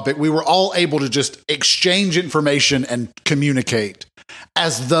the topic. We were all able to just exchange information and communicate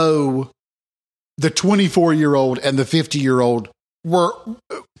as though the 24-year-old and the 50-year-old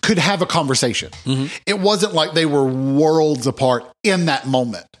could have a conversation. Mm-hmm. It wasn't like they were worlds apart in that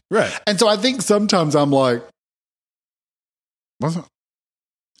moment. Right. And so I think sometimes I'm like, what's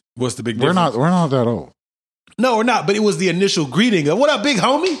the big difference? We're not that old. No, we're not. But it was the initial greeting of, what up, big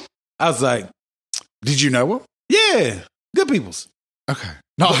homie? I was like, did you know him? Yeah. Good peoples. Okay.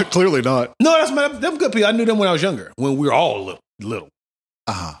 No, clearly not. No, them good people. I knew them when I was younger, when we were all little.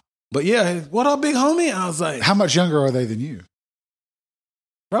 Uh-huh. But yeah, what up, big homie? I was like, how much younger are they than you?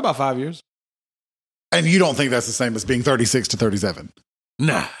 Probably about 5 years. And you don't think that's the same as being 36 to 37?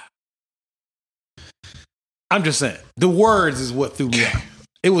 Nah. I'm just saying. The words is what threw me off.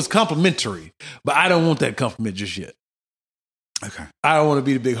 It was complimentary, but I don't want that compliment just yet. Okay. I don't want to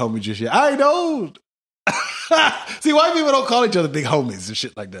be the big homie just yet. I ain't old. See, white people don't call each other big homies and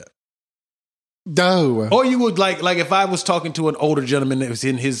shit like that. No. Or you would like if I was talking to an older gentleman that was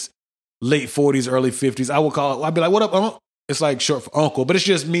in his late 40s, early 50s, I'd be like, what up, uncle? It's like short for uncle, but it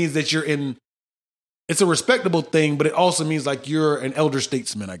just means that it's a respectable thing, but it also means like you're an elder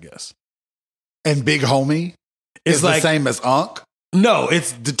statesman, I guess. And big homie is like the same as unc? No,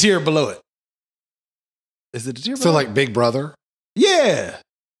 it's the tier below it. Is it the tier below? So like big brother? Yeah.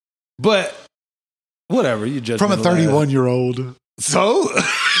 But whatever, you judge from a 31-year-old. So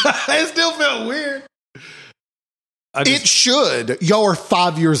it still felt weird. It should. Y'all are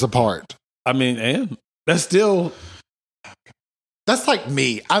 5 years apart. I mean, and that's still... That's like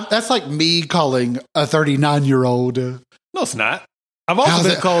me. That's like me calling a 39-year-old. No, it's not. I've also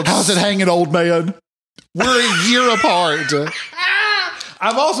been called... How's it hanging, old man? We're a year apart.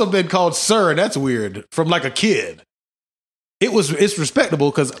 I've also been called sir, and that's weird, from like a kid. It's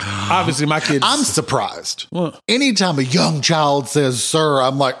respectable because obviously my kids... I'm surprised. What? Anytime a young child says sir,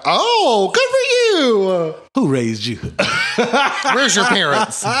 I'm like, oh, good for you. Who raised you? Where's your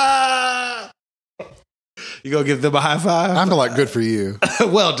parents? You gonna give them a high five? I'm like, good for you.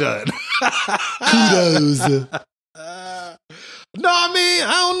 Well done. Kudos. No, I mean,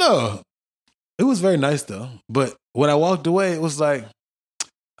 I don't know. It was very nice though. But when I walked away, it was like,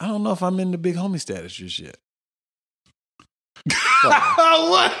 I don't know if I'm in the big homie status just yet.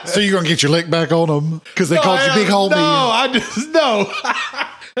 What? So you're gonna get your lick back on them because they called you big homie? No.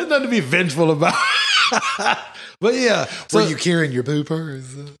 There's nothing to be vengeful about. But yeah, were you carrying your boo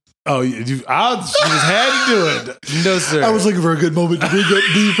purse? Oh, I just had to do it. No, sir. I was looking for a good moment to bring up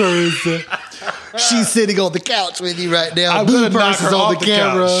boo purse. She's sitting on the couch with you right now. Boo purse is on the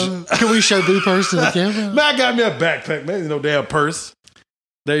camera. Can we show boo purse to the camera? Matt got me a backpack. Maybe no damn purse.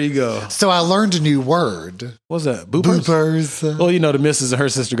 There you go. So I learned a new word. What's that? Boo purse? Well, you know, the missus and her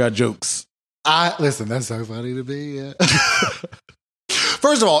sister got jokes. Listen, that's so funny to me. Yeah.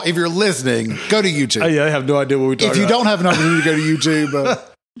 First of all, if you're listening, go to YouTube. Oh, yeah, I have no idea what we're talking about. If you don't have an opportunity to go to YouTube,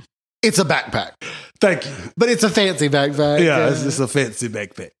 it's a backpack. Thank you. But it's a fancy backpack. Yeah, it's just a fancy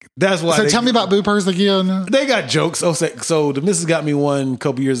backpack. That's why. So tell me about boo purse again. They got jokes. So the missus got me one a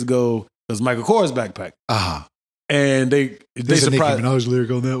couple years ago. It was Michael Kors backpack. Uh-huh. And they There's surprised. a Nicki Minaj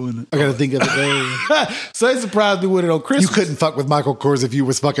lyric on that one. I got to think of it there. So they surprised me with it on Christmas. You couldn't fuck with Michael Kors if you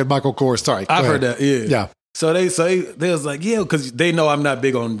was fucking Michael Kors. Sorry. I've heard that. Yeah. Yeah. So they was like, yeah, because they know I'm not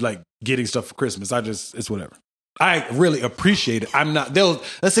big on like getting stuff for Christmas. It's whatever. I really appreciate it. I'm not.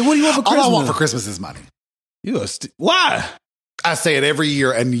 Let's say, what do you want for Christmas? All I want for Christmas is money. Why? I say it every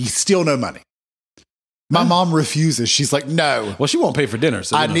year, and you still no money. My mom refuses. She's like, no. Well, she won't pay for dinner.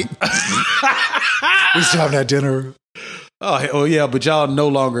 So need. We still haven't had dinner. Oh yeah, but y'all no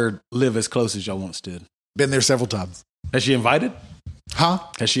longer live as close as y'all once did. Been there several times. Has she invited? Huh?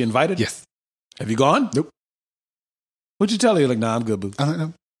 Has she invited? Yes. Have you gone? Nope. What'd you tell her? You're like, nah, I'm good, boo. I don't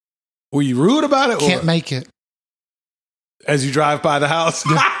know. Were you rude about it? Can't make it. As you drive by the house?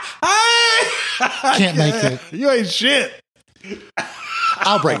 Can't make it. You ain't shit.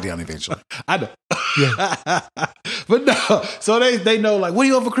 I'll break down eventually. I know. Yeah. But no. So they know, like, what do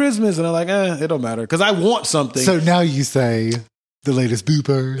you want for Christmas? And I'm like, it don't matter. Because I want something. So now you say the latest boo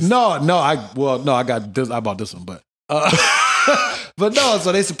purse. No, I got this. I bought this one, but but no.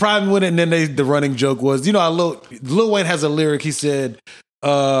 So they surprised me with it, and then the running joke was, you know, Lil Wayne has a lyric. He said,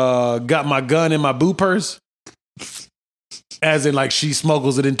 "Got my gun in my boo purse," as in like she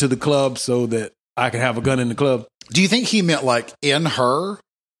smuggles it into the club so that I can have a gun in the club. Do you think he meant like in her,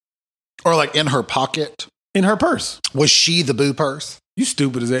 or like in her pocket? In her purse. Was she the boo purse? You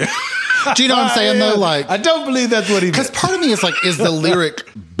stupid as hell. Do you know what I'm saying though? Like, I don't believe that's what he meant. Because part of me is like, is the lyric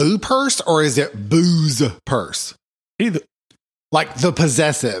boo purse or is it booze purse? Either. Like the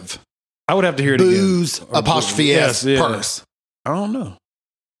possessive. I would have to hear it booze, again. apostrophe S, purse. I don't know.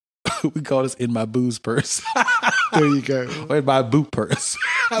 We call this in my booze purse. There you go. Or in my boo purse.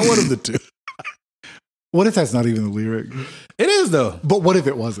 One of the two. What if that's not even the lyric? It is though. But what if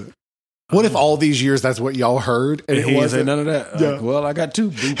it wasn't? What if all these years that's what y'all heard and he wasn't? None of that. Yeah. Well, I got two.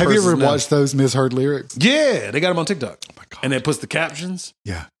 Have you ever watched those misheard lyrics? Yeah, they got them on TikTok. Oh my God. And it puts the captions.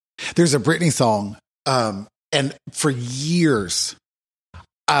 Yeah. There's a Britney song, and for years,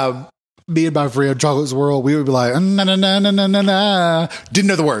 me and my friend Chocolate's World, we would be like, na na na na na na na. Didn't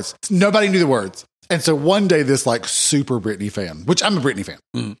know the words. Nobody knew the words. And so one day, this like super Britney fan, which I'm a Britney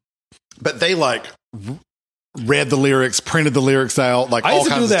fan, but they like read the lyrics, printed the lyrics out, like all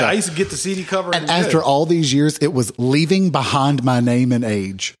kinds of stuff. I used to get the CD cover. And after all these years, it was leaving behind my name and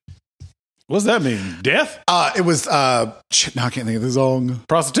age. What's that mean? Death? It was, now I can't think of the song.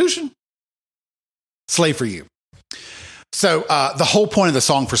 Prostitution? Slave for You. So the whole point of the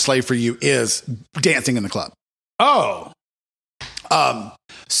song for Slave for You is dancing in the club. Oh.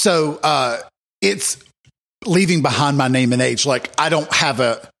 So it's leaving behind my name and age. Like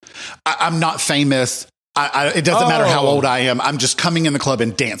I'm not famous. It doesn't matter how old I am. I'm just coming in the club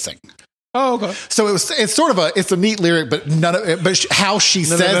and dancing. Oh, okay. So it's sort of it's a neat lyric, but none of it, but how she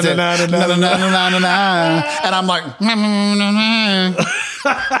says it, and I'm like,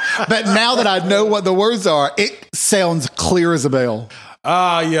 but now that I know what the words are, it sounds clear as a bell.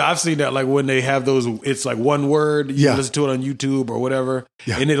 Yeah, I've seen that. Like when they have those, it's like one word. You can listen to it on YouTube or whatever,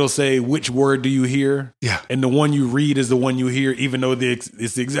 and it'll say which word do you hear? Yeah, and the one you read is the one you hear, even though it's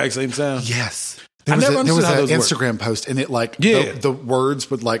the exact same sound. Yes. There was an Instagram post, and it like the words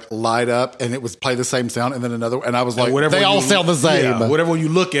would like light up, and it would play the same sound, and then another, and I was like, they all sound the same. Yeah, whatever one you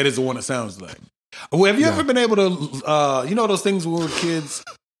look at is the one it sounds like. Well, have you ever been able to, you know, those things when we were kids?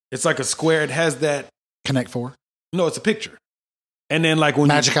 It's like a square. It has that Connect Four. No, it's a picture, and then like when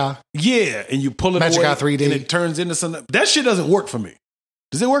Magic Eye. Yeah, and you pull it Magic away, Eye 3D, and it turns into something. That shit doesn't work for me.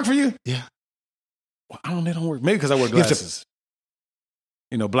 Does it work for you? Yeah. Well, they don't work. Maybe because I wear glasses.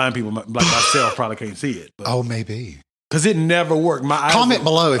 You know, blind people like myself probably can't see it. But, maybe. Because it never worked. My eyes Comment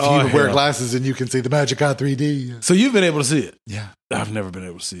below if you wear glasses and you can see the Magic Eye 3D. So you've been able to see it? Yeah. I've never been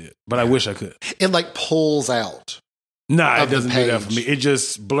able to see it, but I wish I could. It like pulls out. Nah, it of the doesn't do that for me. page. It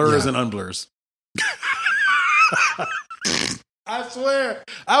just blurs Yeah. and unblurs. I swear.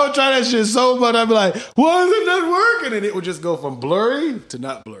 I would try that shit so much. I'd be like, why is it not working? And it would just go from blurry to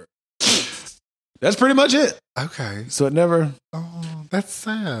not blurry. That's pretty much it. Okay. So it never, Oh, that's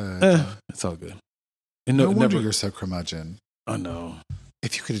sad. it's all good. It No it wonder never, you're so curmudgeon. I know.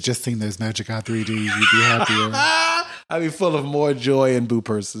 If you could have just seen those Magic Eye 3Ds, you'd be happier. I'd be full of more joy and boo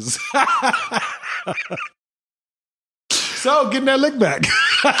purses. So, getting that lick back.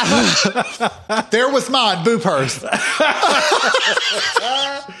 There was mine, boo purse.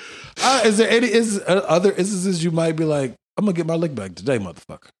 Is there any other instances you might be like, I'm going to get my lick back today,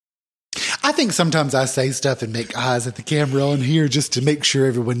 motherfucker? I think sometimes I say stuff and make eyes at the camera on here just to make sure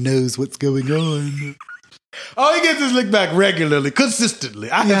everyone knows what's going on. Oh, he gets his lick back regularly, consistently.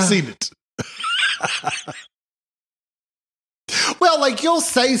 I have seen it. Well, like you'll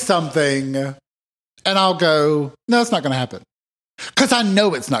say something and I'll go, no, it's not going to happen. Because I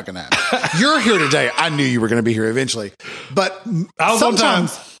know it's not going to happen. You're here today. I knew you were going to be here eventually. But I was on time.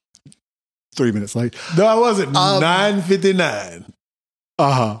 sometimes 3 minutes late. No, I wasn't. 9:59.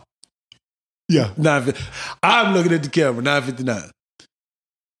 Uh-huh. Yeah. 9:50. I'm looking at the camera. 9:59.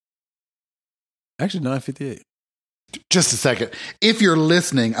 Actually, 9:58. Just a second. If you're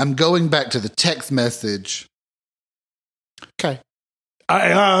listening, I'm going back to the text message. Okay.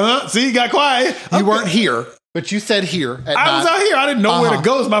 See, you got quiet. You weren't here, but you said here. I was out here. I didn't know where to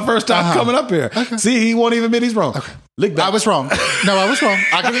go. It's my first time coming up here. Okay. See, he won't even admit he's wrong. Okay. Lick back. I was wrong. No, I was wrong.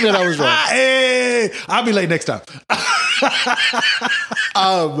 I can admit I was wrong. Hey, I'll be late next time.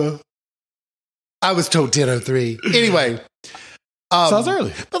 I was told 10:03. Anyway. Sounds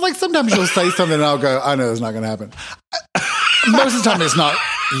early. But like sometimes you'll say something and I'll go, I know it's not going to happen. Most of the time it's not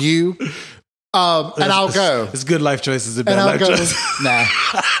you. And I'll go. It's good life choices and And bad I'll life go, choices. nah.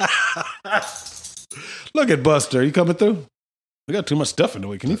 Look at Buster. You coming through? We got too much stuff in the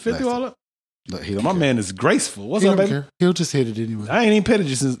way. Can you fit through all that? Look, he don't My care. man is graceful. What's He up, don't baby? care. He'll just hit it anyway. I ain't even petted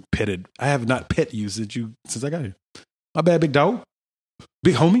you since petted. I have not pet you since I got here. My bad, big dog.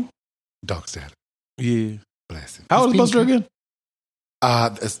 Big homie. Dog's dad. Yeah. Bless him. How old is He's Buster being again?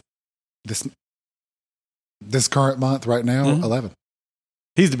 This current month right now, Mhm. 11.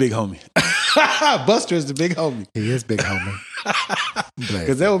 He's the big homie. Buster is the big homie. He is big homie. Bless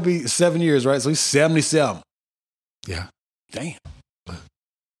Because that would be 7 years, right? So he's 77. Yeah. Damn.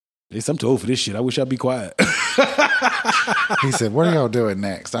 At least I'm too old for this shit. I wish I'd be quiet. He said, what are y'all doing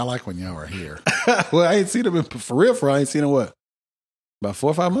next? I like when y'all are here. Well, I ain't seen him for real. I ain't seen him what? About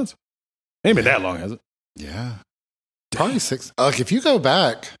 4 or 5 months? Ain't been that long, has it? Yeah. Probably 6. Like if you go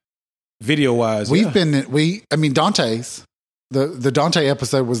back, Video wise, we've been, Dante's, the Dante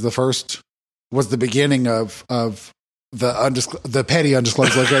episode was the beginning of the petty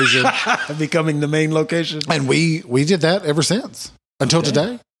undisclosed location. becoming the main location. And we did that ever since until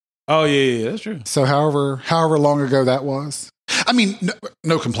today. Oh yeah, that's true. So however long ago that was. I mean,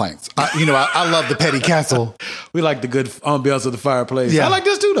 no complaints. I love the petty castle. We like the good ambiance of the fireplace. Yeah. I like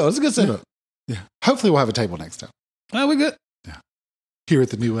this too, though. It's a good setup. Yeah. Hopefully we'll have a table next time. Oh, we good. Here at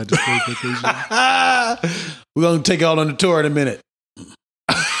the new undisclosed location. We're gonna take y'all on the tour in a minute.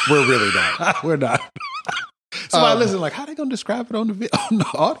 We're really not. We're not. Somebody listen, like, how they gonna describe it on the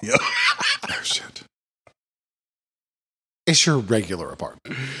audio? Oh shit. It's your regular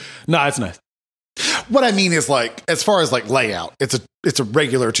apartment. No, it's nice. What I mean is like, as far as like layout, it's a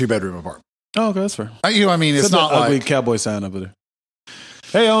regular 2-bedroom apartment. Oh, okay, that's fair. You know what I mean? It's Except not that ugly like cowboy sign over there.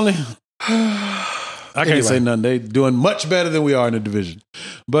 Hey, only. I can't say nothing. They doing much better than we are in the division.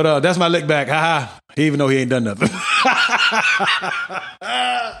 But that's my lick back. Ha ha. Even though he ain't done nothing.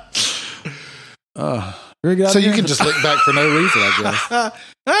 So you can just lick back for no reason, I guess.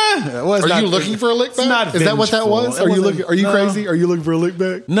 Are you looking for a lick back? Is that what that was? Are you crazy? Are you looking for a lick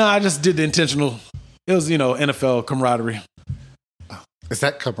back? No, I just did the intentional. It was, NFL camaraderie. Is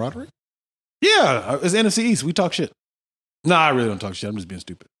that camaraderie? Yeah, it's NFC East. We talk shit. No, I really don't talk shit. I'm just being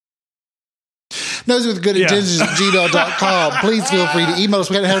stupid. Those with good intentions at gmail.com. Please feel free to email us.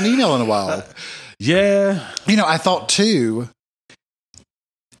 We haven't had an email in a while. Yeah. I thought too,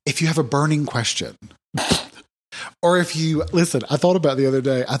 if you have a burning question, or if you listen, I thought about the other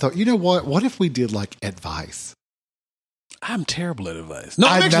day. I thought, you know what? What if we did like advice? I'm terrible at advice. No,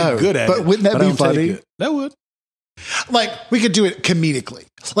 I I'm actually know, good at it. but wouldn't that be I don't take funny? it. That would. Like we could do it comedically.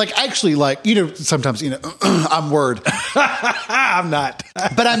 Like actually, like sometimes I'm word, I'm not.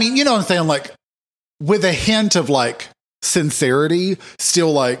 but I mean, what I'm saying, like with a hint of like sincerity,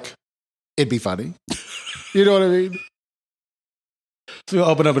 still like it'd be funny. You know what I mean? So we'll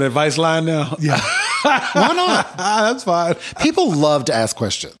open up an advice line now. Yeah. Why not? That's fine. People love to ask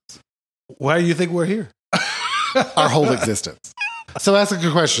questions. Why do you think we're here? our whole existence. So ask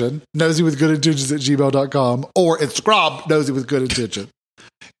a question, nosywithgoodintentions@gmail.com, or Instagram, nosywithgoodintention.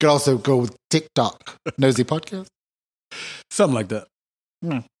 You can also go with TikTok, Nosy Podcast. Something like that.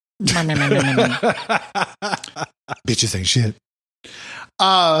 Bitches ain't shit.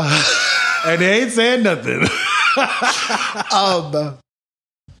 And they ain't saying nothing.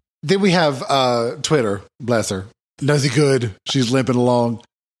 Then we have Twitter, bless her. Nosy Good. She's limping along.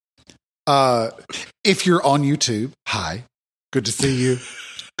 If you're on YouTube, hi. Good to see you.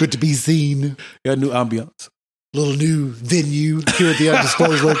 Good to be seen. Got a new ambiance. Little new venue here at the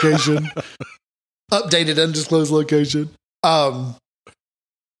undisclosed location. Updated undisclosed location.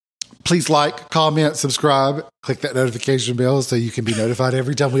 Please like, comment, subscribe. Click that notification bell so you can be notified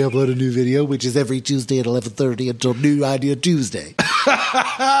every time we upload a new video, which is every Tuesday at 11:30 until New Idea Tuesday.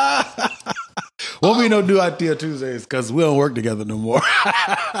 Won't be no New Idea Tuesdays because we don't work together no more.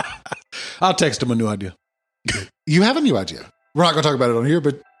 I'll text him a new idea. You have a new idea. We're not going to talk about it on here,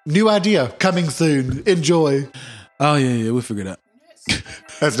 but new idea coming soon. Enjoy. Oh, yeah, we'll figure it out.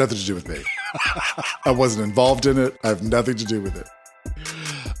 Has nothing to do with me. I wasn't involved in it. I have nothing to do with it.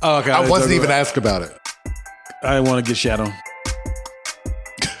 Oh, okay. I wasn't even asked about it. I didn't want to get shat on.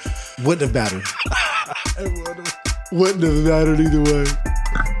 Wouldn't have mattered. Wouldn't have mattered either way.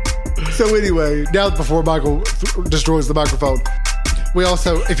 So anyway, now before Michael destroys the microphone, we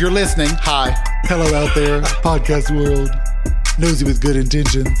also, if you're listening, hi, hello out there, podcast world, Nosy with Good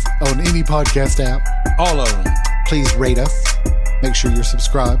Intentions on any podcast app. All of them. Please rate us. Make sure you're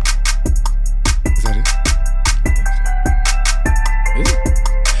subscribed. Is that it?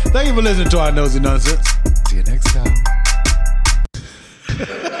 Thank you for listening to our Nosy Nonsense. See you next time.